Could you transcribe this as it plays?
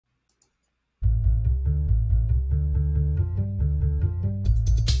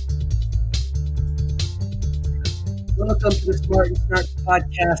Welcome to the Smart and Smart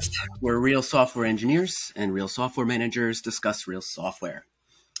podcast, where real software engineers and real software managers discuss real software.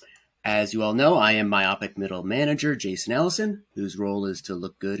 As you all know, I am myopic middle manager, Jason Allison, whose role is to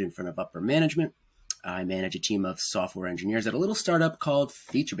look good in front of upper management. I manage a team of software engineers at a little startup called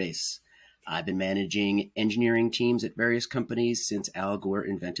FeatureBase. I've been managing engineering teams at various companies since Al Gore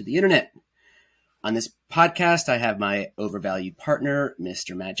invented the internet. On this podcast, I have my overvalued partner,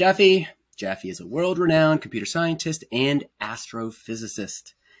 Mr. Matt Jaffee. Jaffee is a world-renowned computer scientist and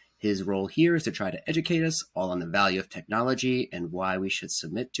astrophysicist. His role here is to try to educate us all on the value of technology and why we should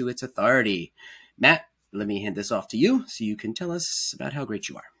submit to its authority. Matt, let me hand this off to you so you can tell us about how great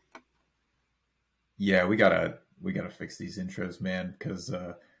you are. Yeah, we gotta fix these intros, man, because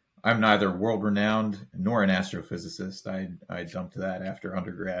I'm neither world-renowned nor an astrophysicist. I jumped to that after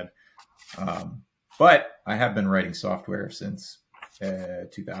undergrad. But I have been writing software since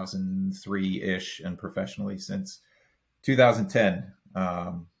 2003-ish and professionally since 2010.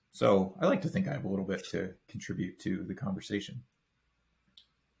 So I like to think I have a little bit to contribute to the conversation.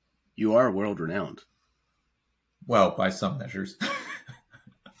 You are world-renowned. Well, by some measures.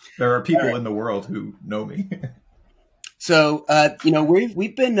 There are people in the world who know me. So,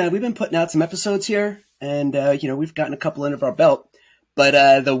 we've been putting out some episodes here, and we've gotten a couple under our belt.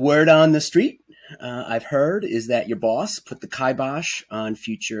 But the word on the street I've heard is that your boss put the kibosh on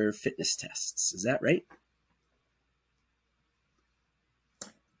future fitness tests. Is that right?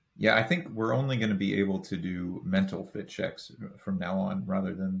 Yeah, I think we're only going to be able to do mental fit checks from now on,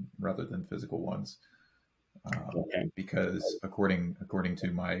 rather than physical ones. Okay. Because according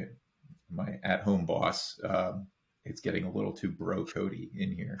to my at-home boss, it's getting a little too bro-cody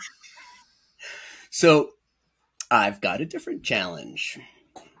in here. So I've got a different challenge.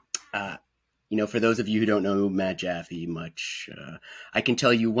 For those of you who don't know Matt Jaffee much, I can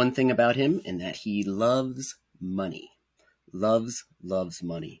tell you one thing about him, and that he loves money. Loves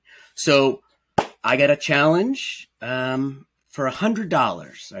money. So I got a challenge for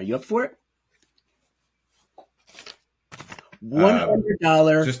 $100. Are you up for it?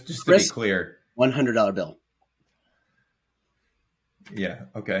 $100. Just to be clear. $100 bill. Yeah,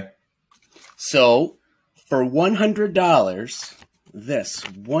 okay. So for $100, this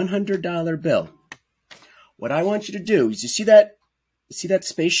 $100 bill, what I want you to do is, you see that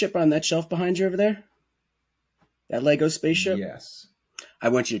spaceship on that shelf behind you over there? That Lego spaceship? Yes. I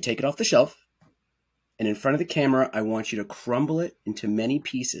want you to take it off the shelf, and in front of the camera, I want you to crumble it into many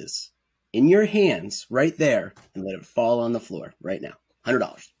pieces in your hands right there and let it fall on the floor right now.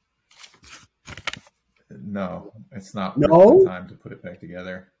 $100. No, it's not worth the time to put it back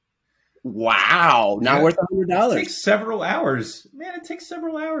together. Wow. Not worth $100. It takes several hours. Man, it takes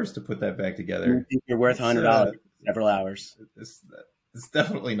several hours to put that back together. You think you're worth $100 several hours. It's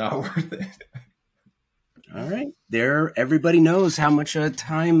definitely not worth it. All right. Everybody knows how much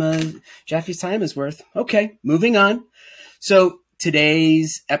Jaffee's time is worth. Okay, moving on. So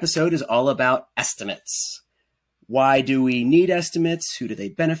today's episode is all about estimates. Why do we need estimates? Who do they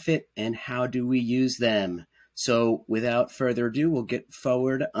benefit? And how do we use them? So without further ado, we'll get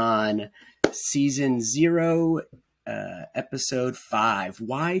forward on season 0, episode 5.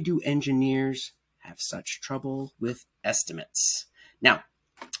 Why do engineers have such trouble with estimates? Now,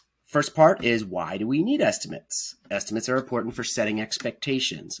 first part is, why do we need estimates? Estimates are important for setting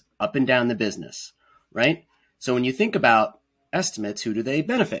expectations up and down the business, right? So when you think about estimates, who do they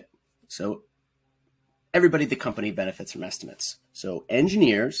benefit? So everybody at the company benefits from estimates. So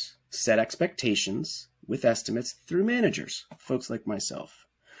engineers set expectations with estimates through managers, folks like myself.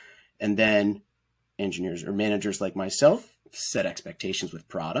 And then engineers or managers like myself set expectations with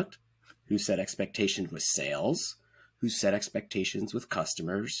product, who set expectations with sales, who set expectations with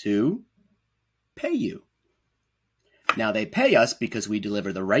customers who pay you. Now, they pay us because we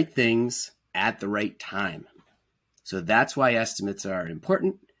deliver the right things at the right time. So that's why estimates are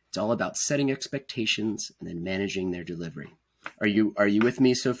important. It's all about setting expectations and then managing their delivery. Are you with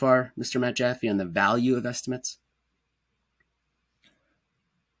me so far, Mr. Matt Jaffee, on the value of estimates?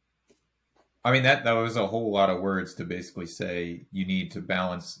 I mean, that was a whole lot of words to basically say you need to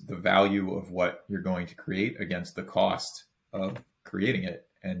balance the value of what you're going to create against the cost of creating it.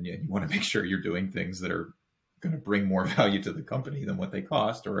 And you want to make sure you're doing things that are going to bring more value to the company than what they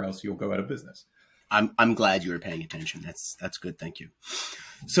cost, or else you'll go out of business. I'm glad you were paying attention. That's good. Thank you.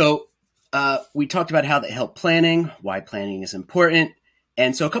 So we talked about how they help planning, why planning is important.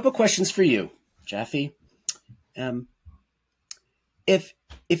 And so a couple questions for you, Jaffee. If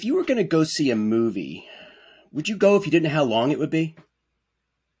you were going to go see a movie, would you go if you didn't know how long it would be?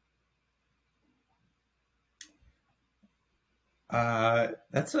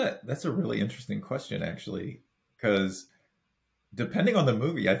 That's a really interesting question, actually, because depending on the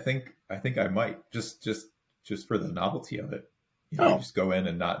movie, I might just for the novelty of it. You know, Oh, just go in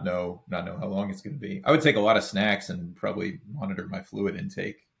and not know how long it's going to be. I would take a lot of snacks and probably monitor my fluid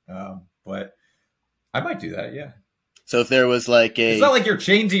intake, but I might do that. Yeah, so if there was like it's not like you're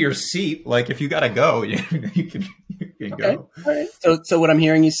chained to your seat. Like if you got to go, you can okay, go. all right. So what I'm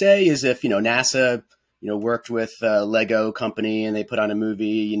hearing you say is if, NASA, worked with a Lego company and they put on a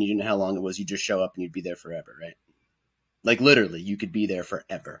movie and you didn't know how long it was, you just show up and you'd be there forever, right? Like literally, you could be there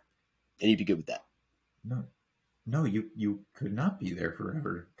forever, and you'd be good with that. No, you could not be there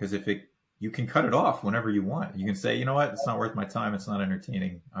forever because you can cut it off whenever you want. You can say, you know what, it's not worth my time. It's not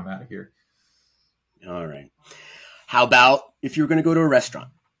entertaining. I'm out of here. All right. How about if you were going to go to a restaurant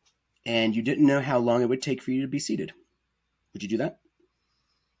and you didn't know how long it would take for you to be seated? Would you do that?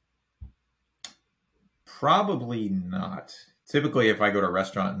 Probably not. Typically, if I go to a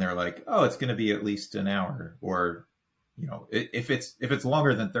restaurant and they're like, "Oh, it's going to be at least an hour," or if it's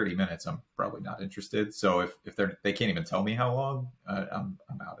longer than 30 minutes, I'm probably not interested. So if they can't even tell me how long, I'm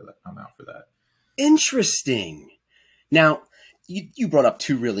out of that. I'm out for that. Interesting. Now, you brought up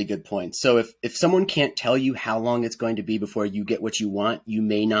two really good points. So if someone can't tell you how long it's going to be before you get what you want, you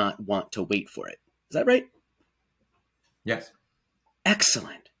may not want to wait for it. Is that right? Yes.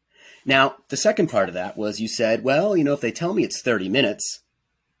 Excellent. Now, the second part of that was you said, well, if they tell me it's 30 minutes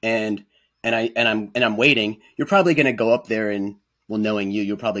and I'm waiting, you're probably going to go up there and, well, knowing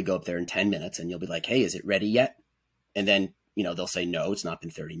you'll probably go up there in 10 minutes and you'll be like, hey, is it ready yet? And then, they'll say, no, it's not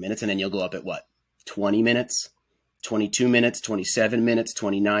been 30 minutes. And then you'll go up at what? 20 minutes, 22 minutes, 27 minutes,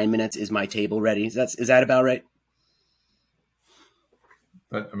 29 minutes. Is my table ready? Is that about right?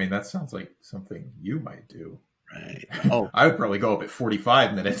 But I mean, that sounds like something you might do. Right. Oh, I would probably go up at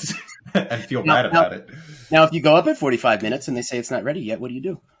 45 minutes and feel bad about it. Now, if you go up at 45 minutes and they say it's not ready yet, what do you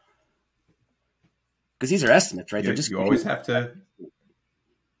do? Because these are estimates, right? You always have to.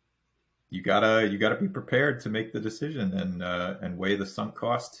 You gotta be prepared to make the decision and weigh the sunk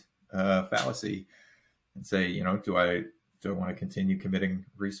cost fallacy, and say, do I want to continue committing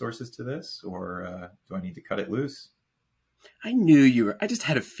resources to this, or do I need to cut it loose? I knew I just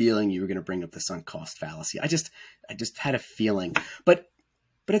had a feeling you were going to bring up the sunk cost fallacy. I just had a feeling, but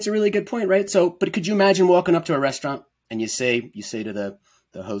it's a really good point, right? So, but could you imagine walking up to a restaurant and you say to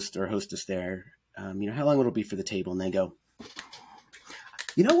the host or hostess there, how long will it be for the table? And they go,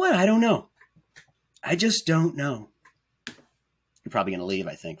 you know what? I don't know. I just don't know. You're probably going to leave,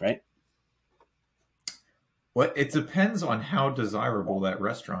 I think, right? Well, it depends on how desirable that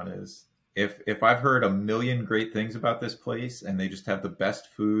restaurant is. If I've heard a million great things about this place and they just have the best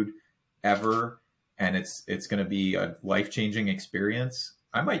food ever and it's going to be a life-changing experience,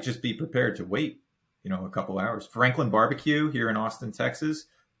 I might just be prepared to wait, a couple hours. Franklin Barbecue here in Austin, Texas,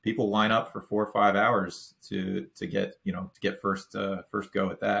 people line up for 4 or 5 hours to get first go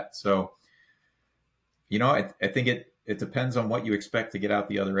at that. So, I think it depends on what you expect to get out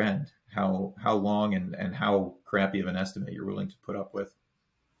the other end, how long and how crappy of an estimate you're willing to put up with.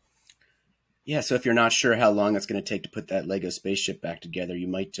 Yeah, so if you're not sure how long it's going to take to put that Lego spaceship back together, you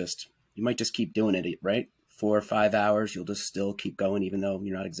might just keep doing it, right? 4 or 5 hours, you'll just still keep going, even though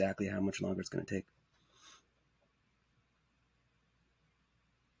you're not exactly how much longer it's going to take.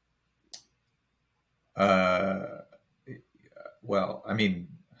 Well, I mean,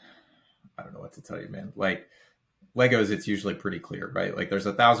 I don't know what to tell you, man. Like Legos, it's usually pretty clear, right? Like there's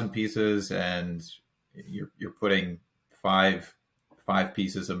 1,000 pieces, and you're putting five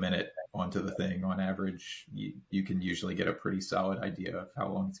pieces a minute onto the thing on average. You can usually get a pretty solid idea of how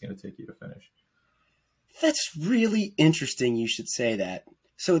long it's going to take you to finish. That's really interesting you should say that.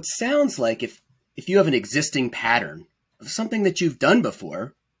 So it sounds like if you have an existing pattern of something that you've done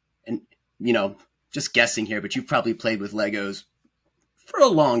before, and, just guessing here, but you've probably played with Legos for a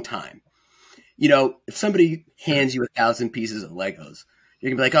long time. If somebody hands you 1,000 pieces of Legos, you're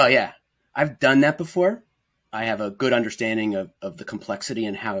going to be like, oh yeah, I've done that before. I have a good understanding of the complexity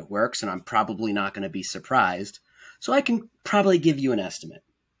and how it works, and I'm probably not going to be surprised. So I can probably give you an estimate.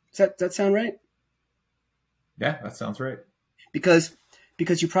 Does that sound right? Yeah, that sounds right. Because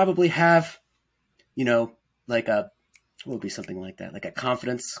you probably have, like what would be something like that? Like a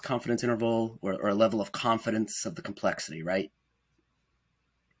confidence interval or a level of confidence of the complexity, right?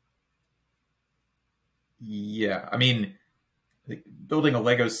 Yeah, I mean, building a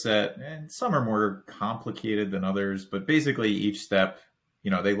Lego set, and some are more complicated than others, but basically each step,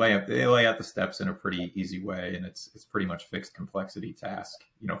 they lay out the steps in a pretty easy way, and it's pretty much fixed complexity task,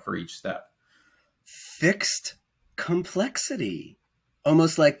 for each step. Fixed complexity,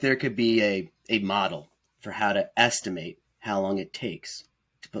 almost like there could be a model for how to estimate how long it takes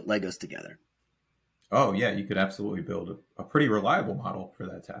to put Legos together. Oh yeah, you could absolutely build a pretty reliable model for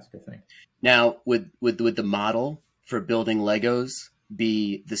that task, I think. Now, would the model for building Legos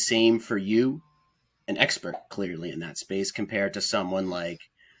be the same for you, an expert clearly in that space, compared to someone like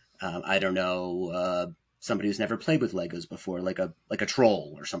I don't know, somebody who's never played with Legos before, like a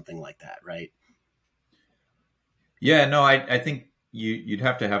troll or something like that, right? Yeah, no, I think you'd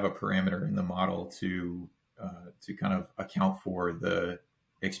have to have a parameter in the model to kind of account for the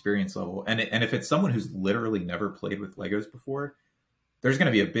experience level. And if it's someone who's literally never played with Legos before, there's going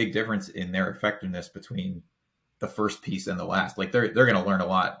to be a big difference in their effectiveness between the first piece and the last. Like they're going to learn a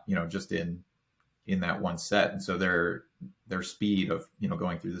lot, just in that one set, and so their speed of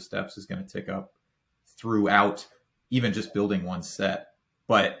going through the steps is going to tick up throughout even just building one set.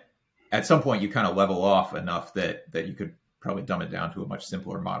 But at some point, you kind of level off enough that you could probably dumb it down to a much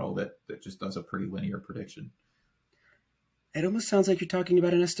simpler model that just does a pretty linear prediction. It almost sounds like you're talking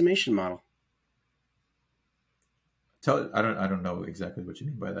about an estimation model. I don't know exactly what you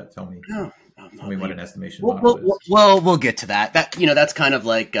mean by that. Tell me what an estimation we'll, model we'll, is. we'll get to that. That's kind of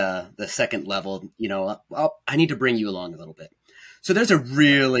like the second level. I need to bring you along a little bit. So there's a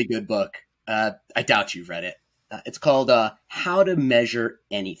really good book. I doubt you've read it. It's called How to Measure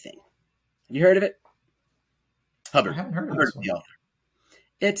Anything. Have you heard of it? Hubbard. I haven't heard of this one. The author.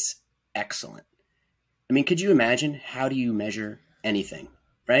 It's excellent. I mean, could you imagine, how do you measure anything,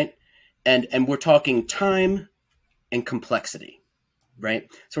 right? And we're talking time and complexity, right?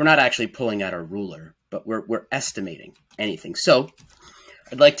 So we're not actually pulling out a ruler, but we're estimating anything. So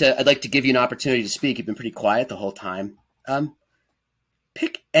I'd like to give you an opportunity to speak. You've been pretty quiet the whole time.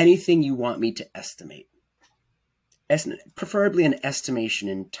 Pick anything you want me to estimate. Preferably an estimation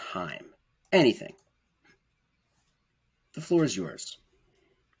in time. Anything. The floor is yours.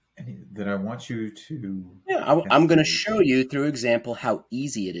 That I want you to... Yeah, I'm going to show you through example how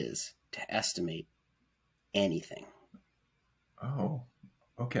easy it is to estimate anything. Oh,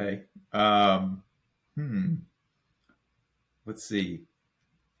 okay. Let's see.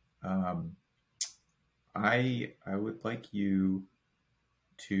 I would like you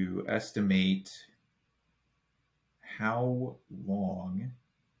to estimate how long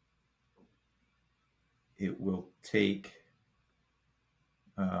it will take.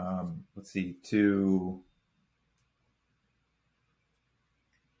 Let's see,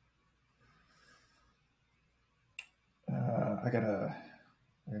 I gotta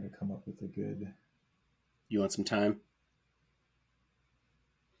come up with a good... You want some time?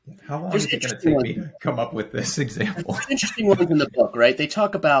 How long is it going to take me to come up with this example? There's interesting ones in the book, right? They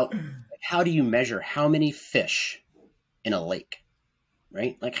talk about how do you measure how many fish in a lake,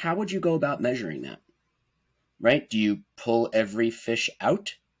 right? Like, how would you go about measuring that, right? Do you pull every fish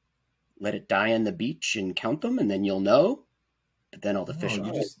out, let it die on the beach and count them, and then you'll know? But then all the fish...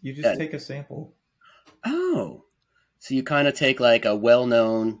 You just take a sample. Oh, so you kind of take like a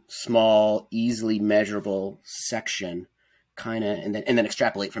well-known, small, easily measurable section, kind of, and then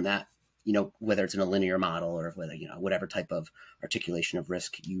extrapolate from that, whether it's in a linear model or whether, whatever type of articulation of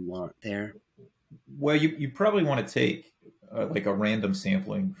risk you want there. Well, you probably want to take like a random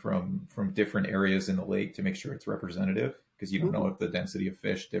sampling from different areas in the lake to make sure it's representative, because you don't know if the density of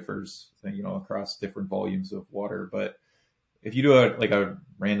fish differs, across different volumes of water. But if you do a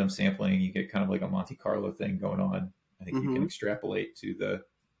random sampling, you get kind of like a Monte Carlo thing going on. I think you can extrapolate to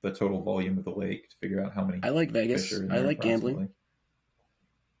the total volume of the lake to figure out how many. I like Vegas. Fish are in I there like gambling.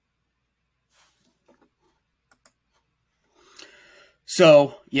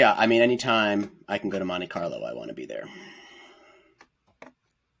 So yeah, I mean, anytime I can go to Monte Carlo, I want to be there.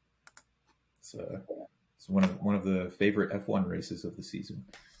 It's one of the favorite F1 races of the season.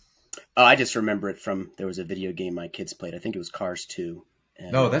 Oh, I just remember it from, there was a video game my kids played. I think it was Cars 2.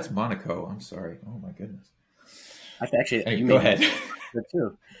 No, that's Monaco. I'm sorry. Oh my goodness. Actually, go ahead.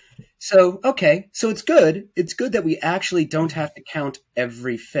 Too. So, okay. So it's good. It's good that we actually don't have to count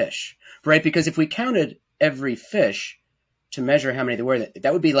every fish, right? Because if we counted every fish to measure how many there were,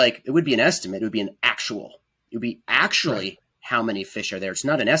 that would be it would be an estimate. It would be an actual. It would be actually how many fish are there. It's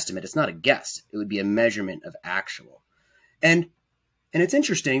not an estimate. It's not a guess. It would be a measurement of actual. And it's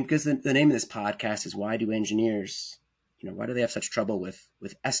interesting because the name of this podcast is, why do engineers, why do they have such trouble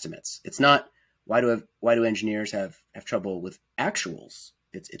with estimates? It's not, why do engineers have trouble with actuals?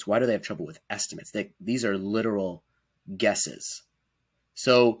 It's why do they have trouble with estimates? These are literal guesses.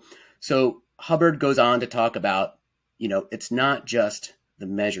 So Hubbard goes on to talk about, it's not just the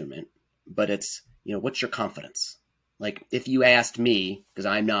measurement, but it's, what's your confidence? Like, if you asked me, because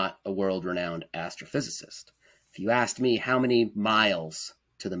I'm not a world-renowned astrophysicist, if you asked me how many miles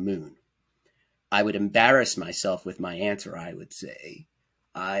to the moon, I would embarrass myself with my answer. I would say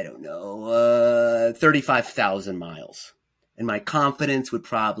I don't know, 35,000 miles. And my confidence would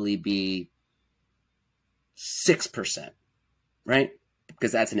probably be 6%, right?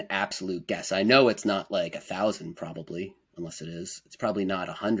 Because that's an absolute guess. I know it's not like 1,000 probably, unless it is. It's probably not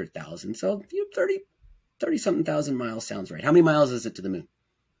 100,000. So 30 something thousand miles sounds right. How many miles is it to the moon?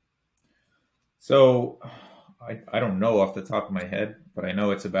 So I don't know off the top of my head, but I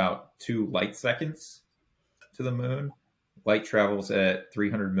know it's about 2 light seconds to the moon. Light travels at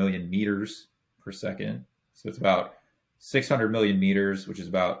 300 million meters per second. So it's about 600 million meters, which is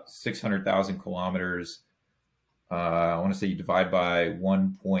about 600,000 kilometers. I want to say you divide by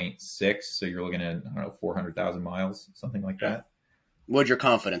 1.6. So you're looking at, I don't know, 400,000 miles, something like that. What'd your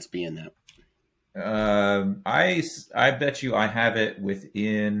confidence be in that? I bet you I have it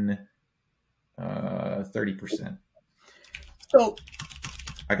within 30%. So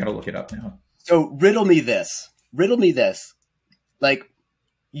I got to look it up now. So riddle me this. Riddle me this. Like,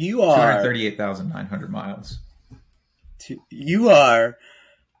 you are 238,900 miles. You are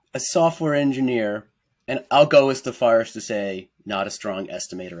a software engineer, and I'll go as far as to say not a strong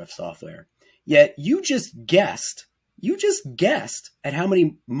estimator of software. Yet you just guessed at how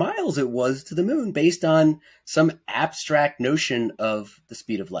many miles it was to the moon based on some abstract notion of the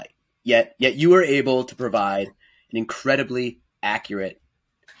speed of light. Yet you were able to provide an incredibly accurate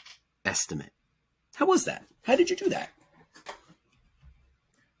estimate. How was that? How did you do that?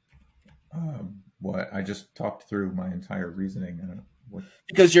 What I just talked through my entire reasoning.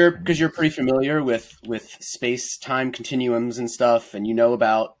 Because you're pretty familiar with space-time continuums and stuff, and you know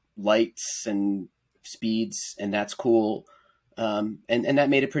about lights and speeds, and that's cool. And that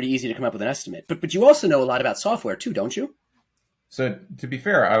made it pretty easy to come up with an estimate. But you also know a lot about software too, don't you? So to be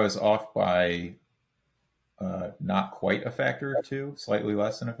fair, I was off by not quite a factor of 2, slightly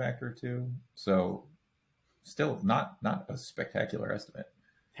less than a factor of 2. So still not a spectacular estimate.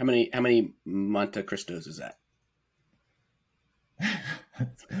 How many Monte Cristos is that?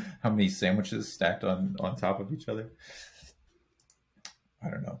 How many sandwiches stacked on top of each other? I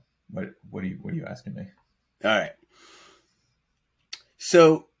don't know. What are you asking me? All right.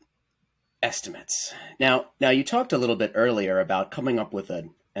 So estimates. Now you talked a little bit earlier about coming up with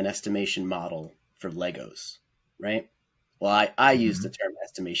an estimation model for Legos, right? Well, I use the term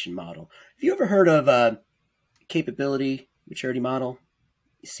estimation model. Have you ever heard of capability maturity model?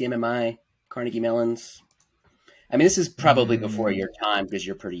 CMMI, Carnegie Mellon's? I mean, this is probably before your time because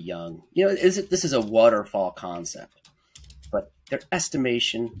you're pretty young. You know, this is a waterfall concept, but they're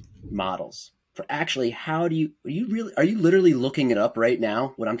estimation models for actually are you literally looking it up right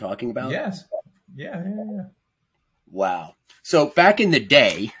now, what I'm talking about? Yes. Yeah. Wow. So back in the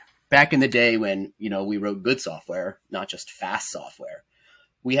day when, we wrote good software, not just fast software,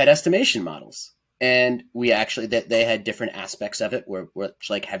 we had estimation models. And we actually, they had different aspects of it where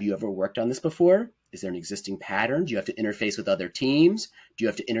like, have you ever worked on this before? Is there an existing pattern? Do you have to interface with other teams? Do you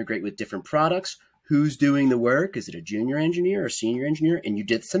have to integrate with different products? Who's doing the work? Is it a junior engineer or senior engineer? And you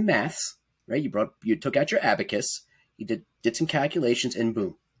did some maths, right? You took out your abacus, you did some calculations, and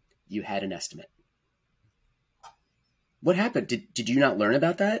boom, you had an estimate. What happened? Did you not learn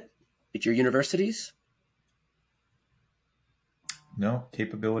about that at your universities? No,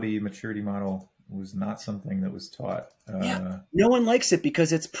 capability maturity model was not something that was taught. Yeah, no one likes it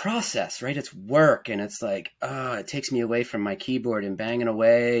because it's process, right? It's work, and it's like, it takes me away from my keyboard and banging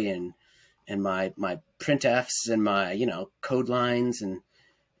away, and my printfs and my code lines, and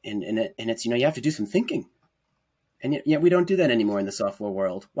it's you have to do some thinking, and yet we don't do that anymore in the software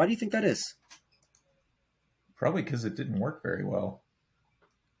world. Why do you think that is? Probably because it didn't work very well.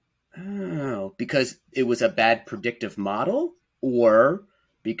 Oh, because it was a bad predictive model, or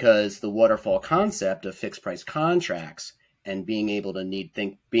because the waterfall concept of fixed price contracts and needing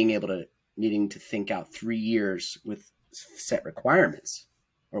to think out 3 years with set requirements,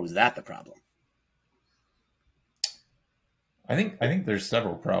 or was that the problem? I think there's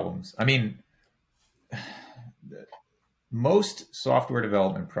several problems. I mean, most software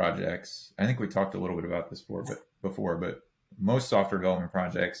development projects, I think we talked a little bit about this before, but most software development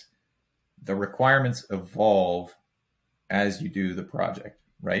projects, the requirements evolve as you do the project,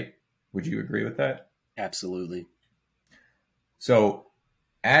 right? Would you agree with that? Absolutely. So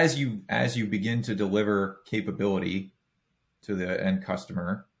as you begin to deliver capability to the end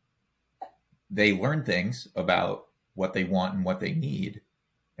customer, they learn things about what they want and what they need,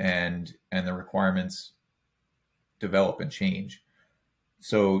 and the requirements develop and change.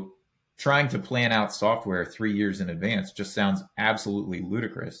 So trying to plan out software 3 years in advance just sounds absolutely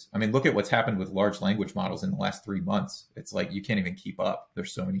ludicrous. I mean, look at what's happened with large language models in the last 3 months. It's like you can't even keep up.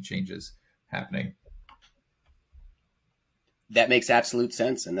 There's so many changes happening. That makes absolute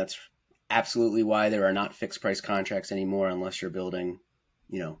sense. And that's absolutely why there are not fixed price contracts anymore, unless you're building,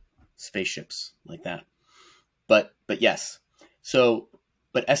 spaceships like that. But yes. So,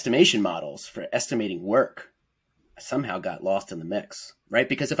 but estimation models for estimating work somehow got lost in the mix, right?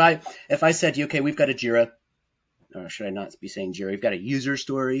 Because if I said to you, okay, we've got a Jira, or should I not be saying Jira? We've got a user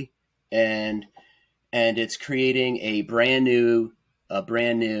story, and it's creating a brand new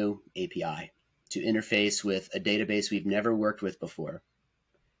API to interface with a database we've never worked with before,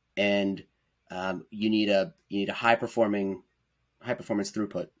 and you need a high performance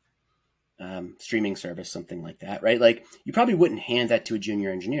throughput streaming service, something like that, right? Like, you probably wouldn't hand that to a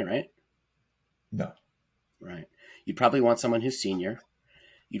junior engineer, right? No. Right. You'd probably want someone who's senior.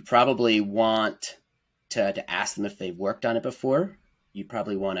 You'd probably want to ask them if they've worked on it before. You'd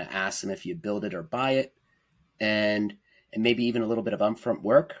probably want to ask them if you build it or buy it, and maybe even a little bit of upfront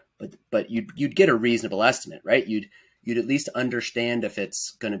work. But you'd get a reasonable estimate, right? You'd at least understand if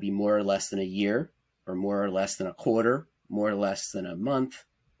it's going to be more or less than a year, or more or less than a quarter, more or less than a month,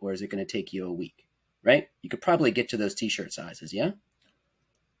 or is it going to take you a week, right? You could probably get to those t-shirt sizes, yeah?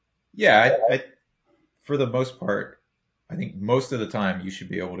 Yeah, I for the most part, I think most of the time you should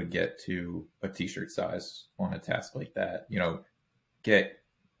be able to get to a t-shirt size on a task like that.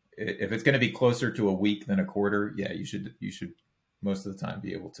 If it's going to be closer to a week than a quarter, yeah, you should most of the time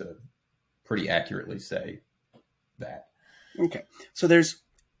be able to pretty accurately say that. Okay. So this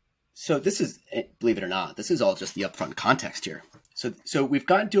is, believe it or not, this is all just the upfront context here. So we've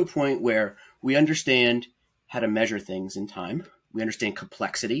gotten to a point where we understand how to measure things in time. We understand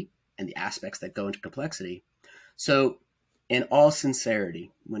complexity and the aspects that go into complexity. So in all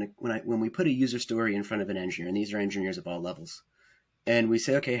sincerity, when we put a user story in front of an engineer, and these are engineers of all levels, and we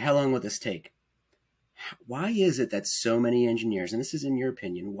say, okay, how long will this take? Why is it that so many engineers, and this is in your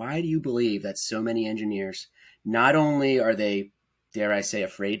opinion, why do you believe that so many engineers, not only are they, dare I say,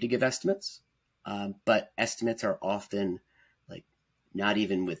 afraid to give estimates, but estimates are often like not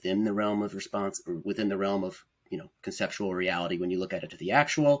even within the realm of response, or within the realm of conceptual reality when you look at it to the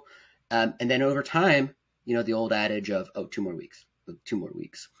actual. And then over time, the old adage of, oh, 2 more weeks.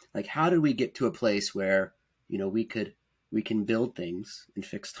 Like, how did we get to a place where we can build things in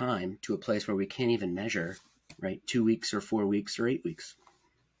fixed time to a place where we can't even measure, right? 2 weeks or 4 weeks or 8 weeks.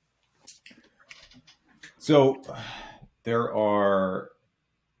 So I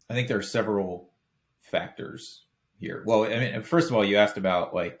think there are several factors here. Well, I mean, first of all, you asked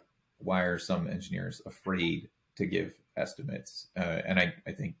about like, why are some engineers afraid to give estimates? And I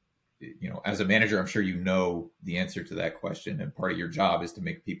think, as a manager, I'm sure the answer to that question. And part of your job is to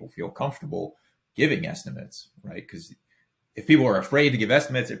make people feel comfortable giving estimates, right? Because if people are afraid to give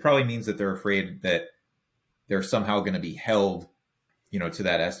estimates, it probably means that they're afraid that they're somehow going to be held, to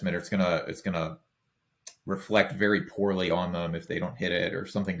that estimate, or it's gonna reflect very poorly on them if they don't hit it, or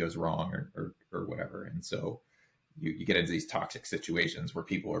something goes wrong, or whatever. And so you get into these toxic situations where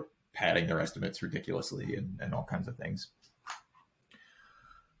people are padding their estimates ridiculously and all kinds of things.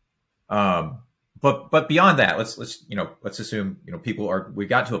 But beyond that, let's assume, we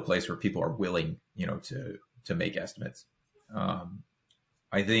got to a place where people are willing, to make estimates.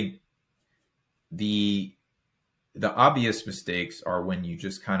 I think the obvious mistakes are when you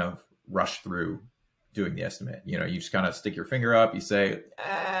just kind of rush through doing the estimate. You just kind of stick your finger up, you say,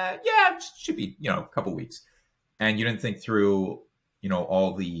 yeah, it should be, a couple weeks. And you didn't think through,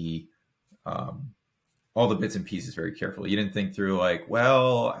 all the bits and pieces very carefully. You didn't think through like,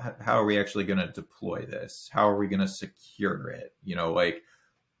 well, how are we actually going to deploy this? How are we going to secure it? Like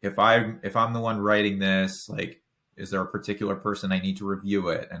if I'm the one writing this, like, is there a particular person I need to review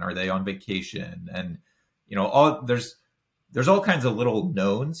it? And are they on vacation? And, there's all kinds of little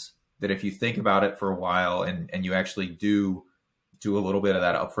knowns that if you think about it for a while and you actually do a little bit of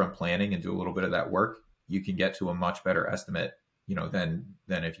that upfront planning and do a little bit of that work, you can get to a much better estimate, than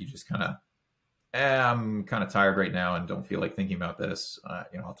if you just kind of, I'm kind of tired right now and don't feel like thinking about this.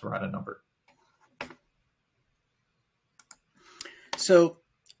 I'll throw out a number. So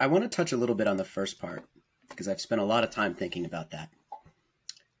I want to touch a little bit on the first part, because I've spent a lot of time thinking about that.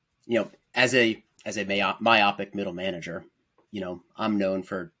 As a myopic middle manager, I'm known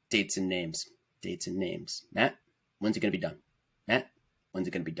for dates and names. Matt, when's it going to be done? Matt, when's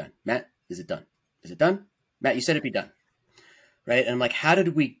it going to be done? Matt, is it done? Is it done? Matt, you said it'd be done. Right? And I'm like, how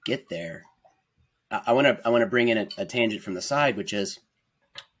did we get there? I want to bring in a tangent from the side, which is,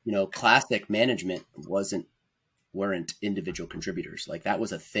 classic management weren't individual contributors. Like, that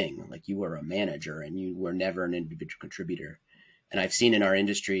was a thing. Like, you were a manager and you were never an individual contributor. And I've seen in our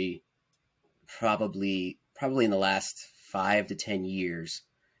industry, probably in the last 5 to 10 years,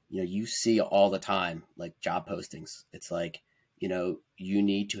 you see all the time, like job postings. It's like, you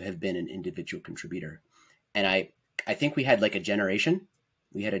need to have been an individual contributor. And I think we had like a generation.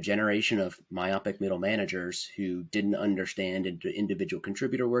 We had a generation of myopic middle managers who didn't understand individual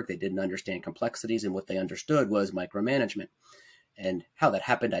contributor work. They didn't understand complexities, and what they understood was micromanagement. And how that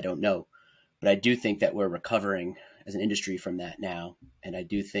happened, I don't know. But I do think that we're recovering as an industry from that now. And I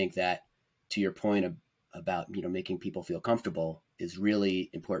do think that, to your point about, making people feel comfortable is really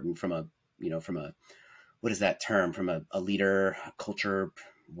important from a, what is that term? From a leader, a culture,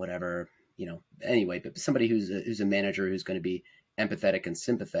 whatever, anyway, but somebody who's a manager who's going to be empathetic and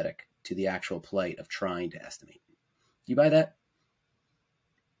sympathetic to the actual plight of trying to estimate. Do you buy that?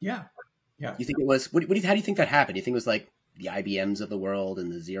 Yeah. Yeah. You think it was, how do you think that happened? Do you think it was like the IBMs of the world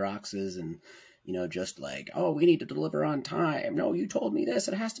and the Xeroxes and, just like, oh, we need to deliver on time. No, you told me this.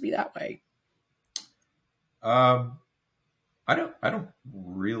 It has to be that way. I don't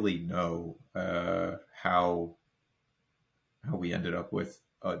really know how we ended up with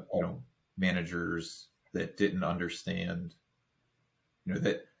managers that didn't understand,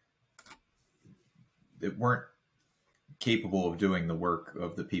 that weren't capable of doing the work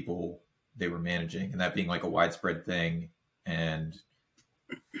of the people they were managing, and that being like a widespread thing, and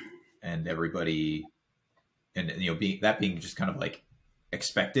everybody, and being just kind of like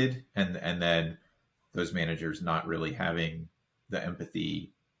expected, and then those managers not really having the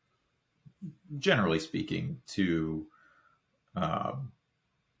empathy, generally speaking, to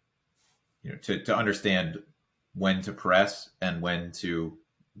to understand when to press and when to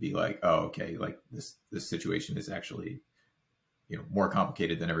be like, oh, okay, like this situation is actually more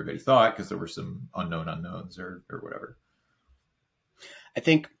complicated than everybody thought, because there were some unknown unknowns or whatever. I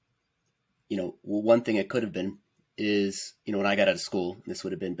think one thing it could have been is, when I got out of school, this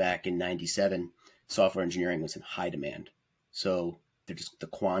would have been back in 97, software engineering was in high demand. So the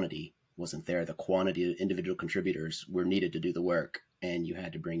quantity wasn't there. The quantity of individual contributors were needed to do the work, and you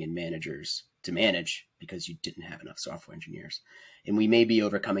had to bring in managers to manage because you didn't have enough software engineers. And we may be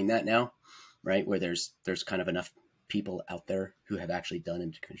overcoming that now, right? Where there's kind of enough people out there who have actually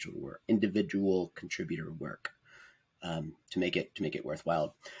done individual contributor work to make it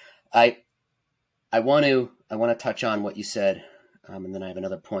worthwhile. I want to touch on what you said, and then I have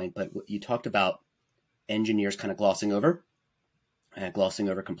another point. But you talked about engineers kind of glossing over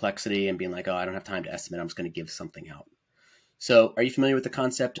complexity and being like, oh, I don't have time to estimate. I'm just going to give something out. So are you familiar with the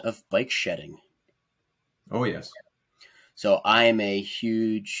concept of bike shedding? Oh, yes. So I am a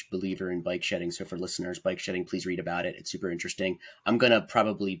huge believer in bike shedding. So for listeners, bike shedding, please read about it. It's super interesting. I'm going to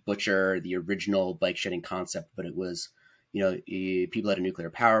probably butcher the original bike shedding concept, but it was, people at a nuclear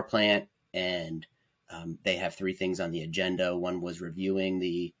power plant, and they have three things on the agenda. One was reviewing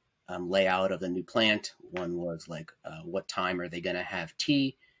the layout of the new plant. One was like, what time are they going to have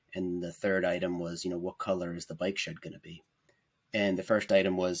tea? And the third item was, what color is the bike shed going to be? And the first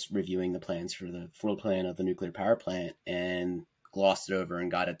item was reviewing the plans for the floor plan of the nuclear power plant, and glossed it over and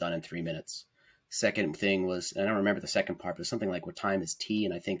got it done in 3 minutes. Second thing was, and I don't remember the second part, but something like, what time is tea?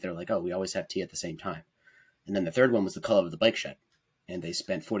 And I think they're like, oh, we always have tea at the same time. And then the third one was the color of the bike shed. And they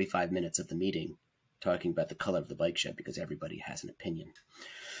spent 45 minutes of the meeting talking about the color of the bike shed because everybody has an opinion.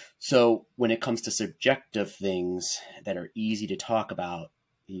 So when it comes to subjective things that are easy to talk about,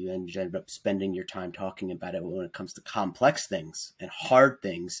 you end up spending your time talking about it. When it comes to complex things and hard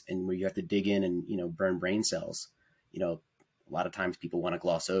things, and where you have to dig in and, burn brain cells, a lot of times people want to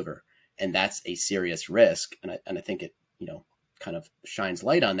gloss over, and that's a serious risk. And I think it, kind of shines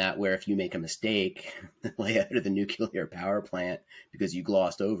light on that, where if you make a mistake, the layout of the nuclear power plant, because you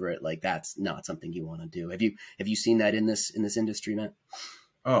glossed over it, like that's not something you want to do. Have you seen that in this industry, Matt?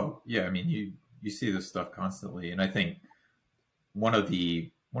 Oh yeah. I mean, you see this stuff constantly. And I think one of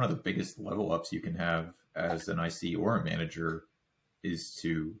the biggest level ups you can have as an IC or a manager is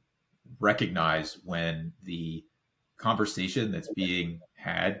to recognize when the conversation that's being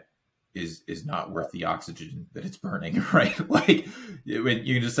had is not worth the oxygen that it's burning, right? Like, when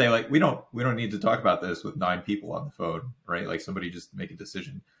you can just say, like, we don't need to talk about this with 9 people on the phone, right? Like, somebody just make a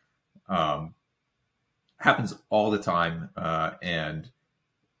decision. Happens all the time, and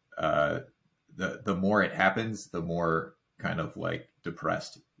the more it happens, the more kind of like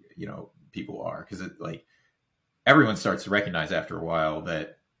depressed people are, because it, like, everyone starts to recognize after a while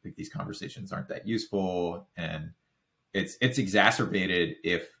that, like, these conversations aren't that useful, and it's exacerbated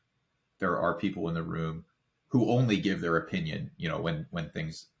if there are people in the room who only give their opinion, when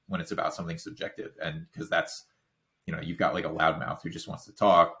it's about something subjective, and because that's, you've got like a loudmouth who just wants to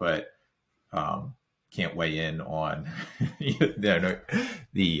talk, but can't weigh in on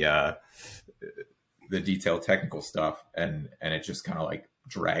the detailed technical stuff, and it just kind of like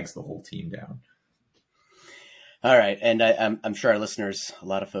drags the whole team down. All right, and I'm sure our listeners, a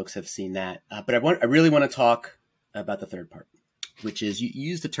lot of folks have seen that, but I really want to talk about the third part, which is you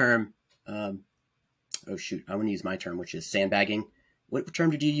use the term. Oh shoot, I want to use my term, which is sandbagging. What term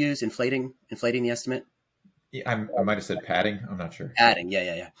did you use? Inflating the estimate. Yeah, I might have said padding. I'm not sure. Adding,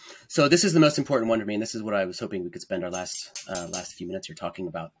 yeah. So this is the most important one to me, and this is what I was hoping we could spend our last few minutes here talking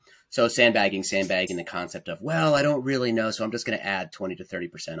about. So sandbagging the concept of, well, I don't really know, so I'm just going to add 20 to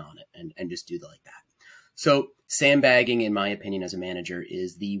 30% on it and just do like that. So sandbagging, in my opinion, as a manager,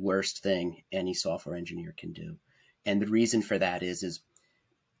 is the worst thing any software engineer can do. And the reason for that is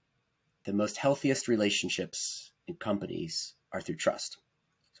the most healthiest relationships in companies are through trust.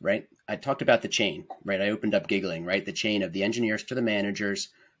 Right? I talked about the chain, right? I opened up giggling, right? The chain of the engineers to the managers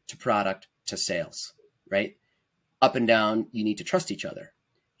to product to sales, right? Up and down, you need to trust each other.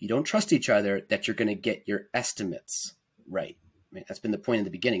 You don't trust each other that you're going to get your estimates right. I mean, that's been the point in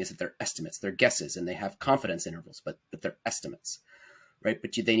the beginning, is that they're estimates, they're guesses, and they have confidence intervals, but they're estimates, right?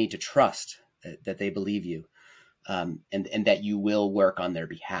 But they need to trust that they believe you, and that you will work on their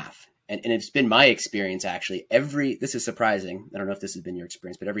behalf. And it's been my experience, actually, this is surprising. I don't know if this has been your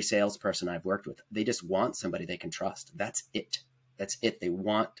experience, but every salesperson I've worked with, they just want somebody they can trust. That's it. They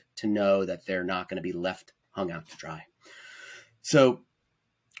want to know that they're not going to be left hung out to dry. So,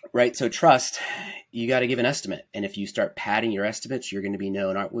 right. So trust, you got to give an estimate. And if you start padding your estimates, you're going to be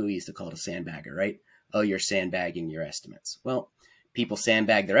known, we used to call it a sandbagger, right? Oh, you're sandbagging your estimates. Well, people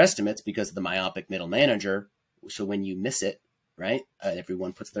sandbag their estimates because of the myopic middle manager. So when you miss it, right?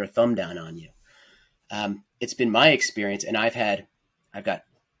 Everyone puts their thumb down on you. It's been my experience, and I've got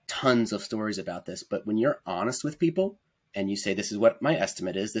tons of stories about this, but when you're honest with people and you say, this is what my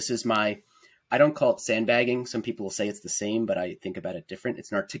estimate is, I don't call it sandbagging. Some people will say it's the same, but I think about it different.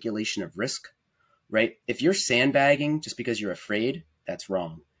 It's an articulation of risk, right? If you're sandbagging just because you're afraid, that's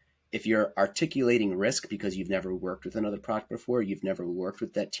wrong. If you're articulating risk because you've never worked with another product before, you've never worked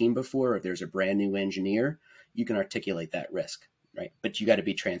with that team before, or there's a brand new engineer, you can articulate that risk, right? But you got to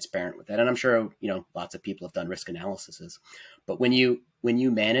be transparent with that. And I'm sure, lots of people have done risk analyses, but when you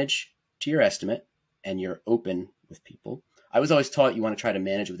manage to your estimate and you're open with people, I was always taught you want to try to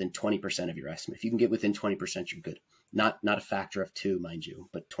manage within 20% of your estimate. If you can get within 20%, you're good. Not a factor of 2, mind you,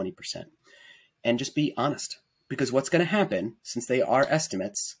 but 20%. And just be honest, because what's going to happen, since they are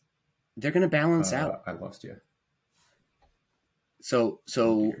estimates, they're going to balance out. I lost you. So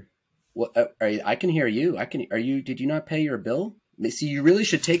what? I can hear you. Did you not pay your bill? See, you really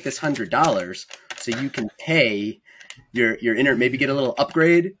should take this $100 so you can pay your maybe get a little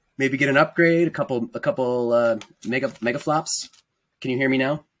upgrade, maybe get an upgrade, a couple mega flops. Can you hear me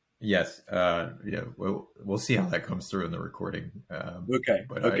now? Yes. Yeah. We'll see how that comes through in the recording. Okay.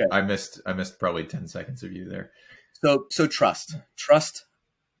 But okay. I missed probably 10 seconds of you there. So trust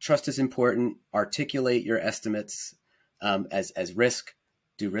is important. Articulate your estimates as risk.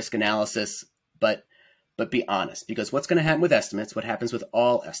 Do risk analysis, but be honest, because what's going to happen with estimates, what happens with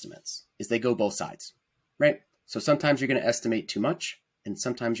all estimates, is they go both sides, right? So sometimes you're going to estimate too much, and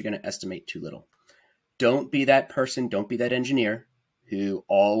sometimes you're going to estimate too little. Don't be that person, don't be that engineer who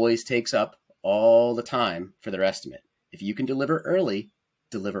always takes up all the time for their estimate. If you can deliver early,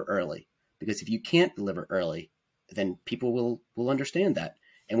 because if you can't deliver early, then people will understand that.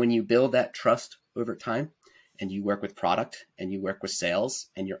 And when you build that trust over time, and you work with product and you work with sales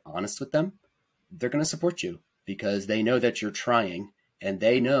and you're honest with them, they're going to support you because they know that you're trying and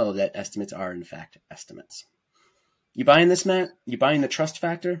they know that estimates are in fact estimates. You buying this, Matt? You buying the trust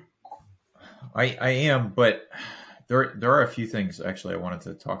factor? I am, but there are a few things actually I wanted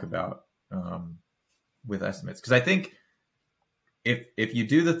to talk about with estimates, because I think if you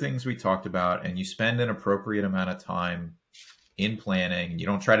do the things we talked about and you spend an appropriate amount of time in planning, you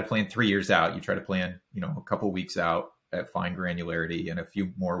don't try to plan 3 years out, you try to plan, a couple of weeks out at fine granularity and a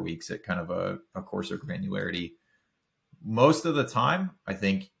few more weeks at kind of a coarser granularity. Most of the time, I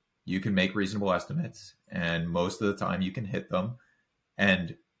think you can make reasonable estimates, and most of the time you can hit them.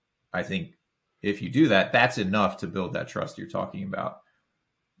 And I think if you do that, that's enough to build that trust you're talking about.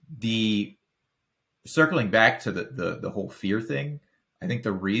 Circling back to the whole fear thing, I think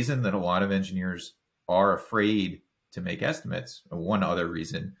the reason that a lot of engineers are afraid to make estimates, one other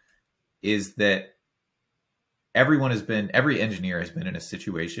reason, is that every engineer has been in a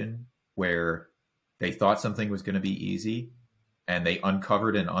situation where they thought something was going to be easy and they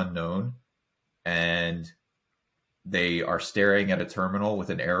uncovered an unknown, and they are staring at a terminal with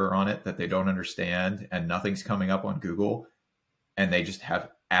an error on it that they don't understand, and nothing's coming up on Google, and they just have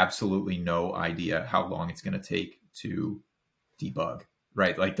absolutely no idea how long it's going to take to debug.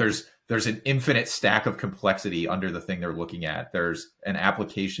 right? Like there's an infinite stack of complexity under the thing they're looking at. There's an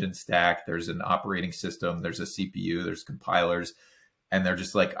application stack, there's an operating system, there's a CPU, there's compilers, and they're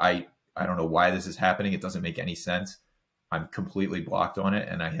just like, I don't know why this is happening. It doesn't make any sense. I'm completely blocked on it,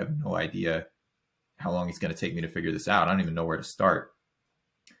 and I have no idea how long it's going to take me to figure this out. I don't even know where to start.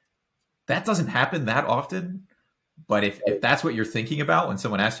 That doesn't happen that often, but if that's what you're thinking about when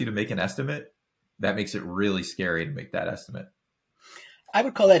someone asks you to make an estimate, that makes it really scary to make that estimate. I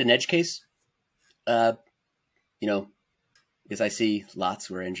would call that an edge case. You know, because I see lots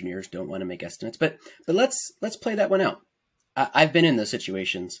where engineers don't want to make estimates, but let's play that one out. I've been in those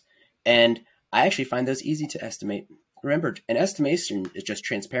situations, and I actually find those easy to estimate. Remember, an estimation is just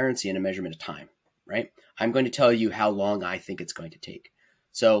transparency and a measurement of time, right? I'm going to tell you how long I think it's going to take.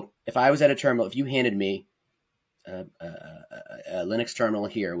 So if I was at a terminal, if you handed me a Linux terminal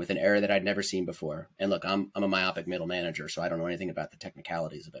here with an error that I'd never seen before, and look, I'm a myopic middle manager, so I don't know anything about the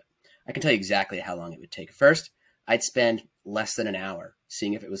technicalities of it. I can tell you exactly how long it would take. First, I'd spend less than an hour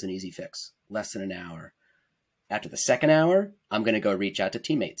seeing if it was an easy fix, less than an hour. After the second hour, I'm going to go reach out to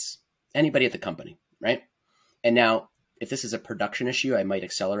teammates, anybody at the company, right? And now, if this is a production issue, I might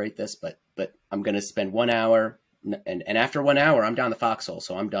accelerate this, but I'm going to spend 1 hour, and after 1 hour, I'm down the foxhole,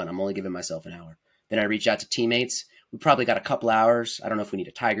 so I'm done. I'm only giving myself an hour. Then I reach out to teammates. We probably got a couple hours. I don't know if we need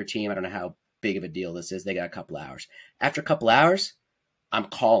a tiger team. I don't know how big of a deal this is. They got a couple hours. After a couple hours, I'm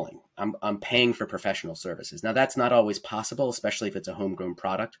calling. I'm paying for professional services. Now, that's not always possible, especially if it's a homegrown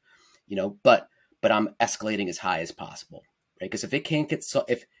product, you know, but I'm escalating as high as possible, right? Because if it can't get,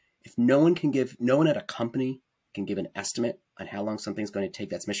 if no one at a company can give an estimate on how long something's going to take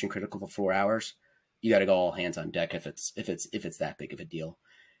that's mission critical for 4 hours, you got to go all hands on deck if it's that big of a deal.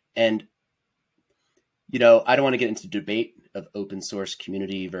 And, you know, I don't want to get into the debate of open source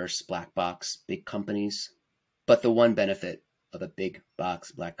community versus black box big companies, but the one benefit of a big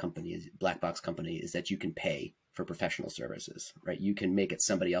box black box company is that you can pay for professional services, right? You can make it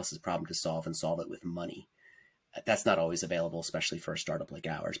somebody else's problem to solve and solve it with money. That's not always available, especially for a startup like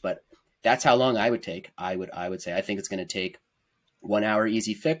ours, but that's how long I would take. I would say, I think it's going to take 1 hour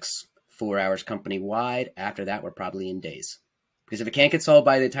easy fix, 4 hours company wide. After that, we're probably in days, because if it can't get solved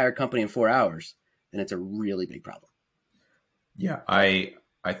by the entire company in 4 hours, then it's a really big problem. Yeah. I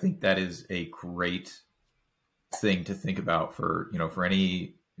think that is a great thing to think about for, you know, for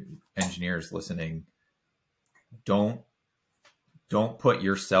any engineers listening. Don't put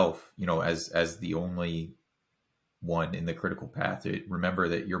yourself, you know, as the only one in the critical path. Remember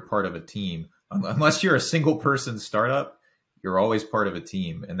that you're part of a team. Unless you're a single person startup, you're always part of a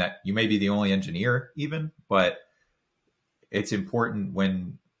team, and that you may be the only engineer even, but it's important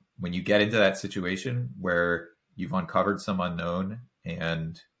when you get into that situation where you've uncovered some unknown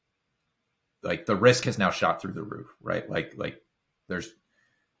and like the risk has now shot through the roof, right? Like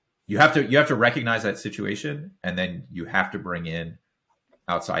you have to recognize that situation, and then you have to bring in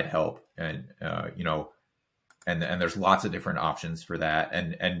outside help, and you know, and there's lots of different options for that.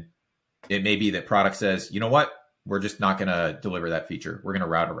 And it may be that product says, you know what, we're just not going to deliver that feature. We're going to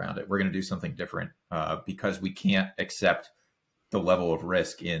route around it. We're going to do something different because we can't accept the level of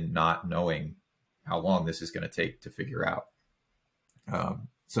risk in not knowing how long this is going to take to figure out.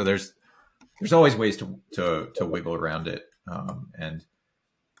 So there's always ways to wiggle around it. And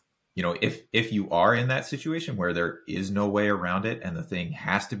you know, if you are in that situation where there is no way around it and the thing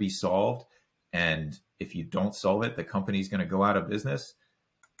has to be solved, and if you don't solve it, the company's going to go out of business,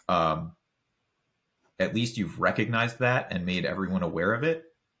 at least you've recognized that and made everyone aware of it.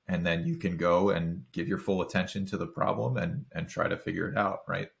 And then you can go and give your full attention to the problem and try to figure it out.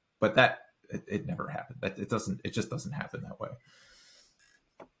 Right. But it never happened. It just doesn't happen that way.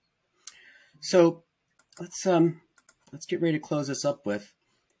 So let's get ready to close this up with,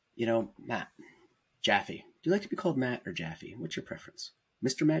 you know, Matt, Jaffee. Do you like to be called Matt or Jaffee? What's your preference?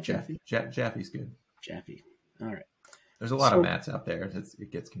 Mr. Matt Jaffee? Jaffee's good. Jaffee. All right. There's a lot of Matts out there.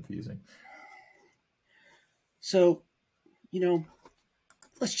 It gets confusing. So, you know,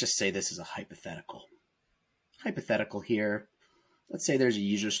 let's just say this is a hypothetical. Hypothetical here. Let's say there's a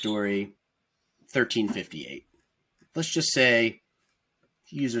user story 1358. Let's just say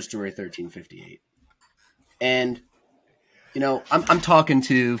user story 1358. And, you know, I'm talking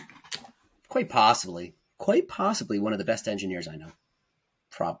to quite possibly one of the best engineers I know.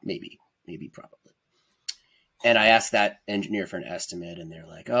 Maybe probably. And I asked that engineer for an estimate, and they're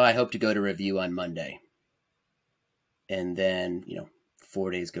like, oh, I hope to go to review on Monday. And then, you know,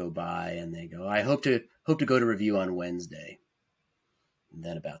 4 days go by and they go, I hope to go to review on Wednesday. And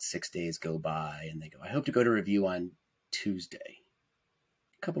then about 6 days go by and they go, I hope to go to review on Tuesday.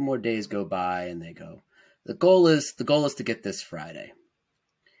 A couple more days go by and they go, the goal is to get this Friday.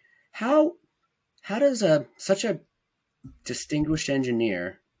 How does such a distinguished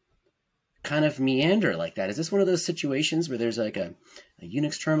engineer kind of meander like that? Is this one of those situations where there's like a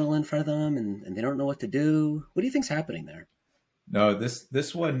Unix terminal in front of them and they don't know what to do? What do you think's happening there? No,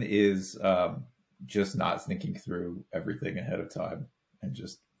 this one is just not thinking through everything ahead of time and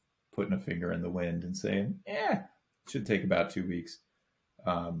just putting a finger in the wind and saying, "Yeah, it should take about 2 weeks."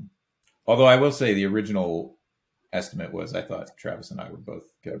 Although I will say the original estimate was I thought Travis and I were both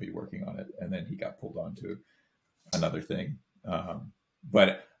going to be working on it, and then he got pulled onto another thing.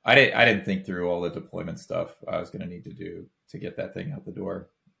 But I didn't think through all the deployment stuff I was going to need to do to get that thing out the door.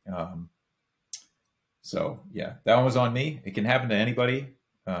 So yeah, that one was on me. It can happen to anybody.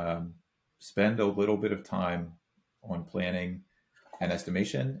 Spend a little bit of time on planning and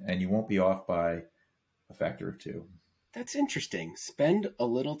estimation, and you won't be off by a factor of 2. That's interesting. Spend a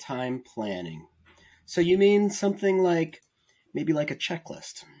little time planning. So you mean something like maybe like a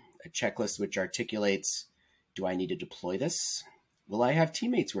checklist which articulates, do I need to deploy this? Will I have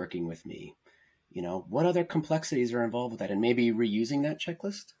teammates working with me? What other complexities are involved with that? And maybe reusing that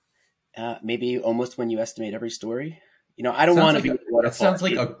checklist? Maybe almost when you estimate every story? I don't want to be... That sounds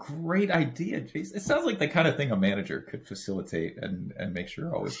like a great idea, Jason. It sounds like the kind of thing a manager could facilitate and make sure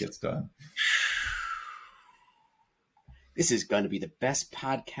it always gets done. This is going to be the best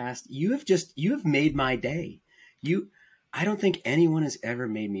podcast. You have made my day. I don't think anyone has ever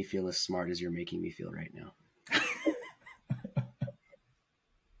made me feel as smart as you're making me feel right now.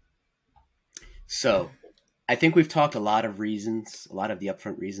 So I think we've talked a lot of the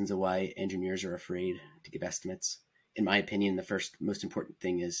upfront reasons of why engineers are afraid to give estimates. In my opinion, the first most important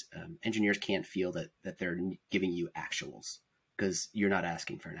thing is engineers can't feel that they're giving you actuals because you're not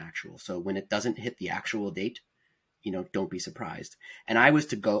asking for an actual. So when it doesn't hit the actual date, don't be surprised. And I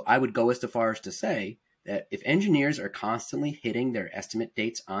would go as far as to say that if engineers are constantly hitting their estimate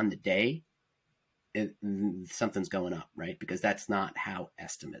dates on the day, something's going up, right? Because that's not how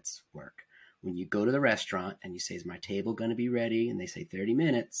estimates work. When you go to the restaurant and you say, is my table going to be ready? And they say 30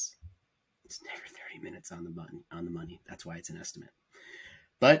 minutes, it's never 30 minutes on the money. That's why it's an estimate.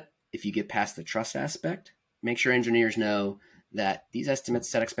 But if you get past the trust aspect, make sure engineers know that these estimates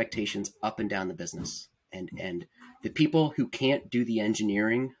set expectations up and down the business. And the people who can't do the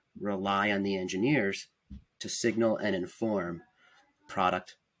engineering rely on the engineers to signal and inform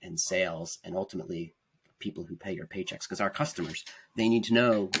product and sales and ultimately people who pay your paychecks, because our customers, they need to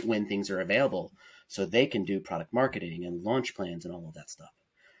know when things are available so they can do product marketing and launch plans and all of that stuff.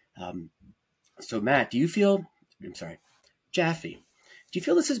 So Matt, Jaffee, do you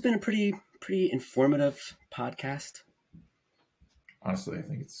feel this has been a pretty informative podcast? Honestly, I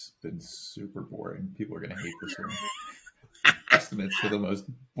think it's been super boring. People are going to hate this one. Estimates for the most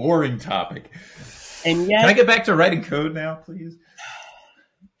boring topic. And yet, can I get back to writing code now, please?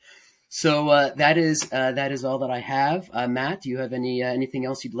 So that is all that I have. Matt, do you have anything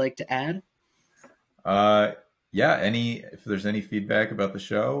else you'd like to add? Yeah. If there's any feedback about the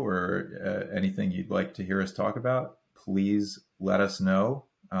show or anything you'd like to hear us talk about, please let us know.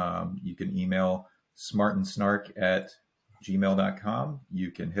 You can email smartandsnark@gmail.com.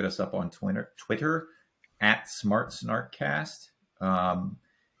 You can hit us up on Twitter @smartsnarkcast.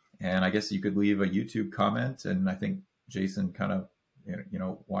 And I guess you could leave a YouTube comment, and I think Jason kind of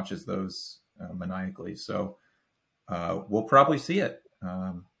watches those maniacally. So we'll probably see it.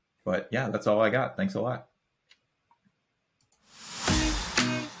 But yeah, that's all I got. Thanks a lot.